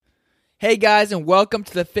Hey guys, and welcome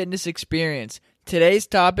to the Fitness Experience. Today's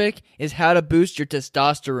topic is how to boost your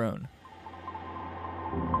testosterone.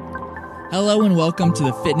 Hello and welcome to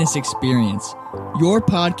the Fitness Experience, your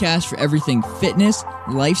podcast for everything fitness,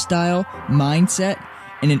 lifestyle, mindset,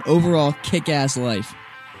 and an overall kick-ass life.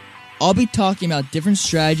 I'll be talking about different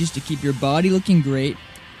strategies to keep your body looking great,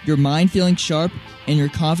 your mind feeling sharp, and your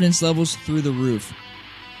confidence levels through the roof.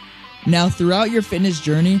 Now, throughout your fitness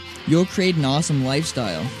journey, you'll create an awesome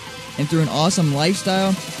lifestyle. And through an awesome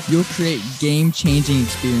lifestyle, you'll create game-changing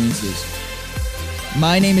experiences.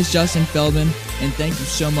 My name is Justin Feldman, and thank you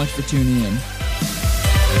so much for tuning in.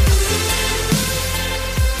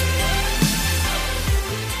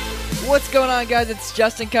 What's going on, guys? It's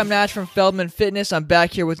Justin Comnash from Feldman Fitness. I'm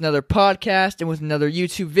back here with another podcast and with another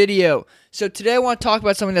YouTube video. So today I want to talk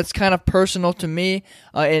about something that's kind of personal to me,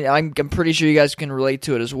 and I'm pretty sure you guys can relate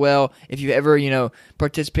to it as well if you've ever,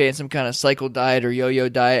 participated in some kind of cycle diet or yo-yo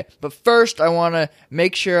diet. But first, I want to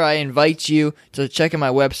make sure I invite you to check out my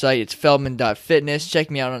website. It's feldman.fitness.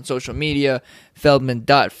 Check me out on social media,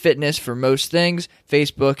 feldman.fitness for most things,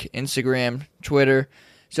 Facebook, Instagram, Twitter.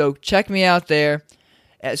 So check me out there.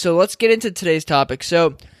 So let's get into today's topic.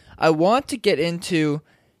 So I want to get into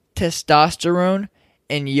testosterone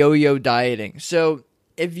and yo-yo dieting. So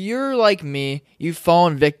if you're like me, you've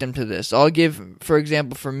fallen victim to this. I'll give, for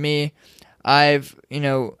example, for me, I've,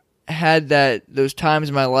 had those times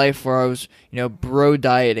in my life where I was, bro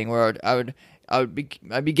dieting, where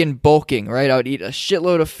I'd begin bulking, right? I would eat a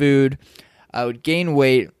shitload of food. I would gain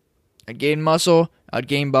weight. I'd gain muscle. I'd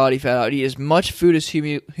gain body fat. I'd eat as much food as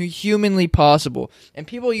humanly possible. And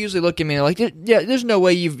people usually look at me and they're like, yeah, there's no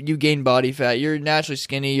way you gain body fat. You're naturally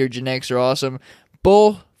skinny. Your genetics are awesome.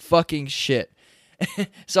 Bull fucking shit.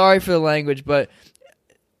 Sorry for the language, but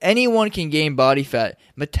anyone can gain body fat.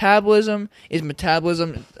 Metabolism is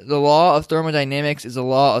metabolism. The law of thermodynamics is the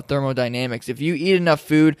law of thermodynamics. If you eat enough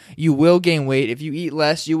food, you will gain weight. If you eat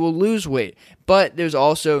less, you will lose weight. But there's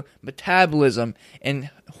also metabolism and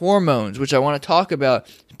hormones, which I want to talk about,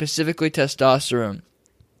 specifically testosterone.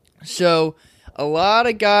 So a lot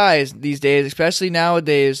of guys these days, especially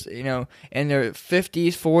nowadays, in their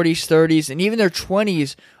 50s, 40s, 30s, and even their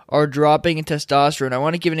 20s are dropping in testosterone. I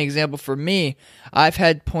want to give an example for me. I've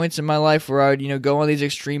had points in my life where I would, go on these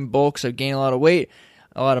extreme bulks. I'd gain a lot of weight,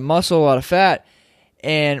 a lot of muscle, a lot of fat,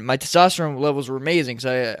 and my testosterone levels were amazing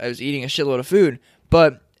because I was eating a shitload of food.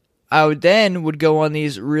 But I would go on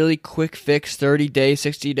these really quick fix 30-day,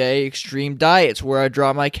 60-day extreme diets where I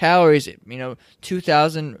drop my calories,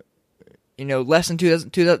 2,000, less than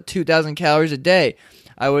 2,000 calories a day.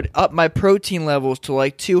 I would up my protein levels to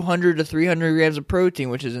like 200 to 300 grams of protein,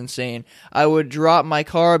 which is insane. I would drop my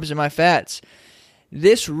carbs and my fats.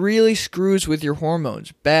 This really screws with your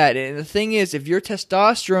hormones. Bad. And the thing is, if your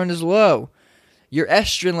testosterone is low, your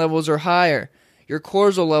estrogen levels are higher, your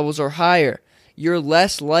cortisol levels are higher, you're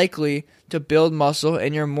less likely to build muscle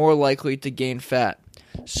and you're more likely to gain fat.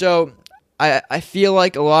 So I feel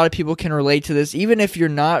like a lot of people can relate to this, even if you're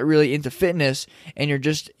not really into fitness and you're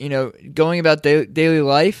just, going about daily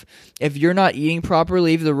life. If you're not eating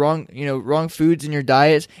properly, if the wrong foods in your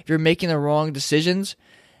diet, if you're making the wrong decisions,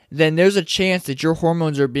 then there's a chance that your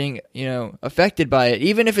hormones are being, affected by it.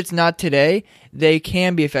 Even if it's not today, they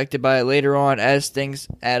can be affected by it later on as things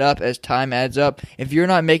add up, as time adds up. If you're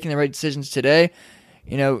not making the right decisions today,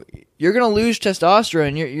 you're going to lose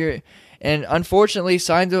testosterone. And unfortunately,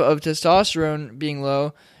 signs of testosterone being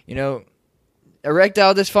low,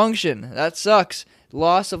 erectile dysfunction, that sucks.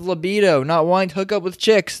 Loss of libido, not wanting to hook up with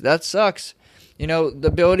chicks, that sucks. The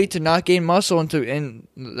ability to not gain muscle and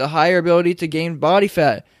the higher ability to gain body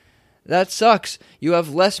fat, that sucks. You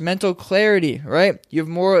have less mental clarity, right? You have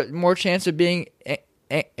more chance of being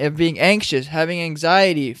anxious, having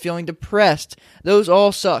anxiety, feeling depressed. Those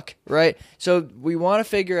all suck, right? So we want to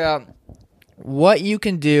figure out what you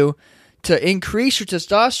can do to increase your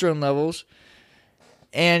testosterone levels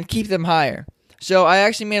and keep them higher. So I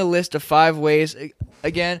actually made a list of 5 ways.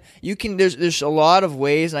 Again, you can. There's a lot of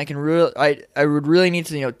ways, and I would really need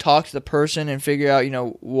to talk to the person and figure out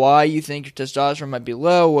why you think your testosterone might be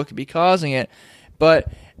low, what could be causing it. But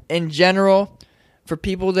in general, for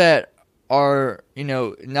people that are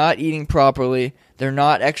not eating properly, they're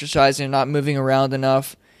not exercising, they're not moving around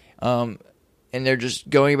enough, and they're just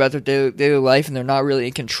going about their daily life, and they're not really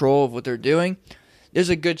in control of what they're doing, there's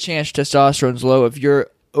a good chance testosterone's low if you're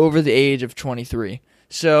over the age of 23.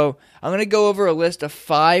 So I'm going to go over a list of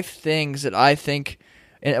 5 things that I think,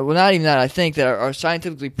 well, not even that, I think that are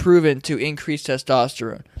scientifically proven to increase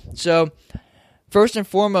testosterone. So first and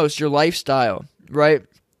foremost, your lifestyle, right?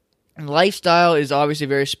 And lifestyle is obviously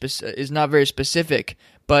not very specific,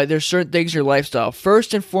 but there's certain things in your lifestyle.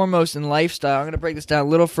 First and foremost in lifestyle, I'm going to break this down a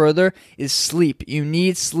little further, is sleep. You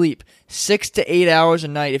need sleep. 6 to 8 hours a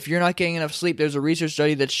night. If you're not getting enough sleep, there's a research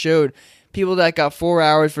study that showed people that got 4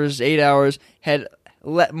 hours versus 8 hours had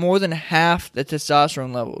more than half the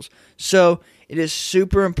testosterone levels. So it is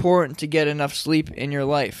super important to get enough sleep in your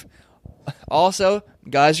life. Also,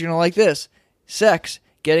 guys are going to like this. Sex.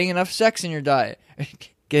 Getting enough sex in your diet.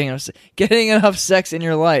 Getting enough sex in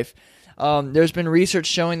your life. There's been research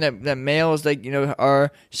showing that males that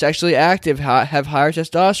are sexually active have higher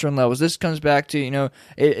testosterone levels. This comes back to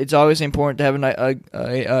it's always important to have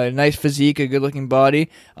a nice physique, a good looking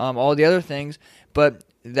body, all the other things, but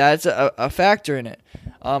that's a factor in it.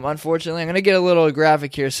 Unfortunately, I'm going to get a little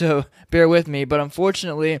graphic here, so bear with me. But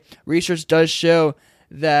unfortunately, research does show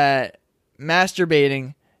that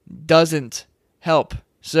masturbating doesn't help.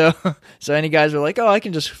 So any guys are like, oh, I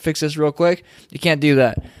can just fix this real quick. You can't do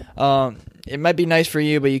that. It might be nice for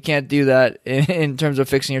you, but you can't do that in terms of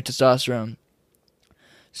fixing your testosterone.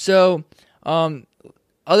 So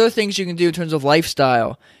other things you can do in terms of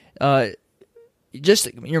lifestyle,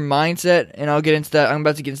 just your mindset, and I'll get into that. I'm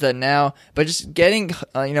about to get into that now. But just getting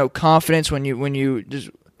confidence when you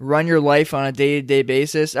just run your life on a day-to-day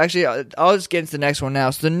basis. Actually, I'll just get into the next one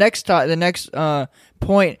now. So the next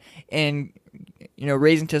point in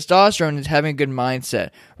raising testosterone is having a good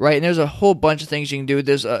mindset, right? And there's a whole bunch of things you can do.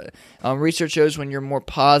 There's research shows when you're more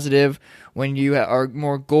positive, when you are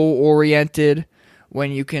more goal-oriented,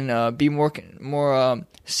 when you can be more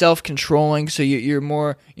self-controlling, so you're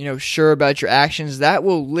more sure about your actions. That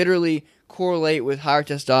will literally correlate with higher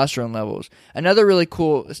testosterone levels. Another really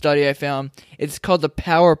cool study I found, it's called the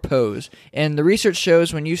power pose, and the research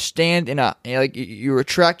shows when you stand in you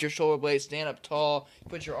retract your shoulder blades, stand up tall,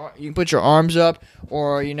 you can put your arms up,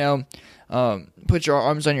 or put your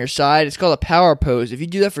arms on your side. It's called a power pose. If you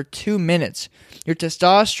do that for 2 minutes, your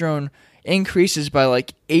testosterone increases by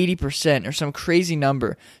like 80% or some crazy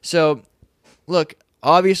number. So look,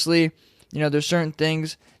 obviously there's certain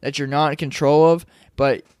things that you're not in control of,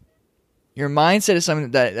 but your mindset is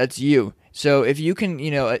something that's you. So if you can,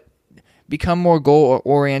 become more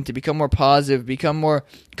goal-oriented, become more positive, become more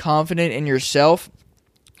confident in yourself,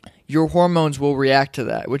 your hormones will react to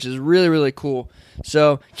that, which is really, really cool.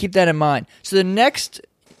 So keep that in mind. So the next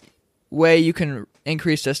way you can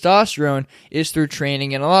increase testosterone is through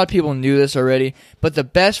training, and a lot of people knew this already, but the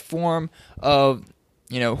best form of,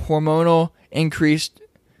 hormonal increased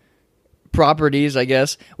properties, I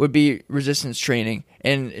guess, would be resistance training.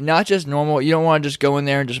 And not just normal. You don't want to just go in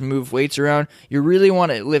there and just move weights around. You really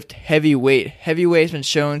want to lift heavy weight. Heavy weight has been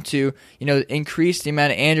shown to, increase the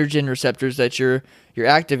amount of androgen receptors that you're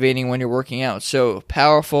activating when you're working out. So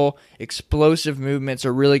powerful, explosive movements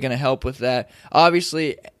are really going to help with that.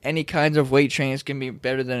 Obviously, any kinds of weight training is going to be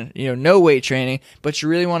better than, no weight training, but you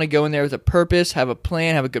really want to go in there with a purpose, have a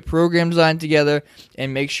plan, have a good program designed together,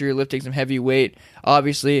 and make sure you're lifting some heavy weight.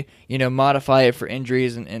 Obviously, modify it for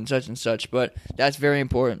injuries and such, but that's very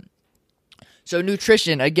important. So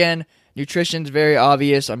nutrition, again, nutrition's very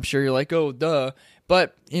obvious. I'm sure you're like, oh, duh.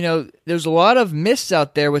 But, there's a lot of myths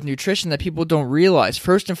out there with nutrition that people don't realize.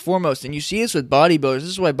 First and foremost, and you see this with bodybuilders. This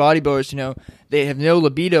is why bodybuilders, they have no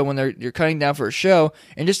libido when you're cutting down for a show.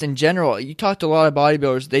 And just in general, you talk to a lot of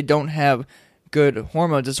bodybuilders, they don't have good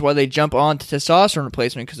hormones. That's why they jump on to testosterone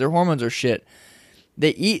replacement, because their hormones are shit.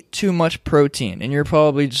 They eat too much protein. And you're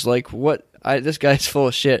probably just like, what? This guy's full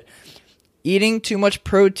of shit. Eating too much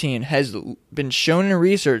protein has been shown in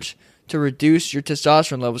research to reduce your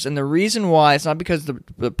testosterone levels. And the reason why, it's not because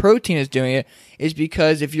the protein is doing it, is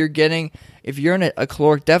because if you're in a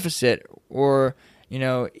caloric deficit, or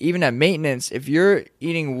even at maintenance, if you're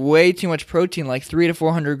eating way too much protein, like 300 to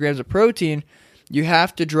 400 grams of protein, you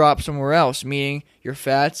have to drop somewhere else, meaning your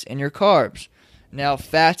fats and your carbs. Now,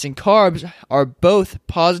 fats and carbs are both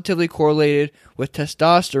positively correlated with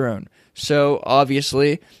testosterone. So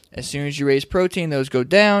obviously, as soon as you raise protein, those go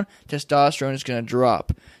down, testosterone is going to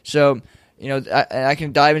drop. So, I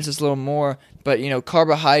can dive into this a little more, but,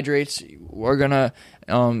 carbohydrates are going to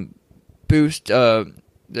boost the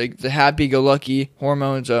happy-go-lucky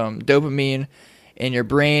hormones, dopamine in your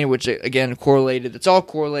brain, which, again, correlated. It's all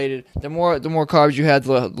correlated. The more carbs you have,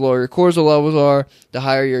 the lower your cortisol levels are, the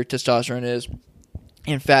higher your testosterone is.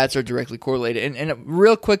 And fats are directly correlated. And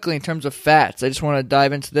real quickly, in terms of fats, I just want to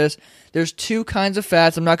dive into this. There's 2 kinds of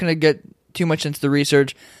fats. I'm not going to get too much into the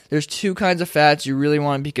research. There's 2 kinds of fats you really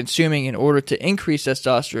want to be consuming in order to increase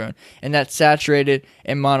testosterone, and that's saturated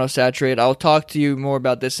and monosaturated. I'll talk to you more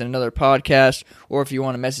about this in another podcast, or if you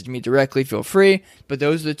want to message me directly, feel free. But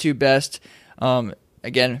those are the 2 best.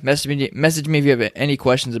 Again, message me if you have any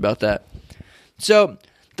questions about that. So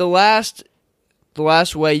the last the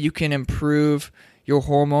last way you can improve your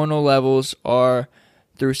hormonal levels are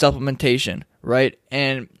through supplementation, right?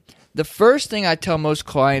 And the first thing I tell most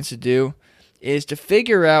clients to do is to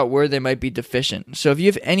figure out where they might be deficient. So if you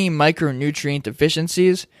have any micronutrient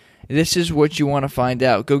deficiencies, this is what you want to find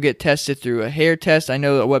out. Go get tested through a hair test. I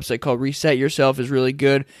know a website called Reset Yourself is really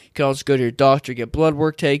good. You can also go to your doctor, get blood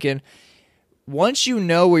work taken. Once you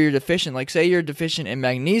know where you're deficient, like say you're deficient in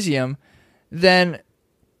magnesium, then,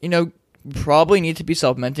 probably need to be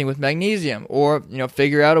supplementing with magnesium, or,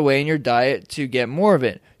 figure out a way in your diet to get more of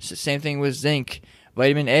it. It's the same thing with zinc,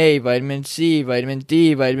 vitamin A, vitamin C, vitamin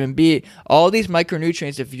D, vitamin B. All these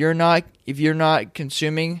micronutrients, if you're not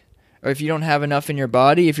consuming, or if you don't have enough in your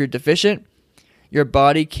body, if you're deficient, your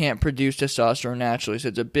body can't produce testosterone naturally. So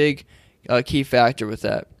it's a big key factor with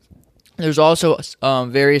that. There's also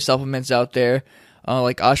various supplements out there,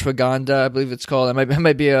 like ashwagandha, I believe it's called. I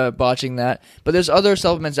might be botching that. But there's other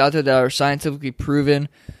supplements out there that are scientifically proven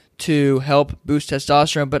to help boost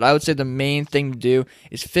testosterone. But I would say the main thing to do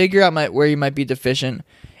is figure out where you might be deficient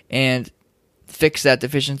and fix that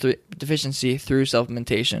deficiency through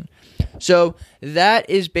supplementation. So that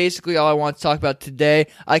is basically all I want to talk about today.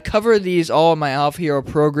 I cover these all in my Alpha Hero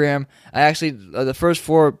program. I actually, the first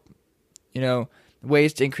 4,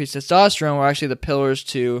 ways to increase testosterone were actually the pillars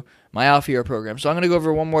to my Alpha Hero program. So I'm going to go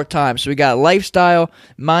over one more time. So we got lifestyle,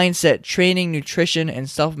 mindset, training, nutrition, and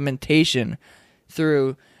supplementation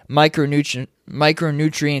through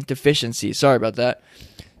micronutrient deficiency. Sorry about that.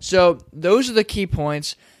 So those are the key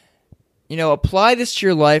points. Apply this to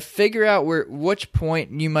your life. Figure out which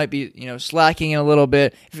point you might be, slacking in a little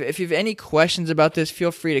bit. If you have any questions about this,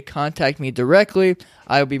 feel free to contact me directly.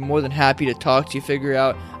 I will be more than happy to talk to you, figure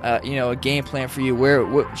out, a game plan for you,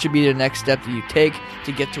 what should be the next step that you take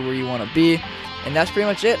to get to where you want to be. And that's pretty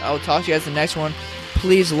much it. I will talk to you guys in the next one.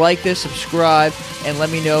 Please like this, subscribe, and let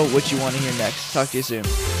me know what you want to hear next. Talk to you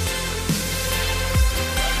soon.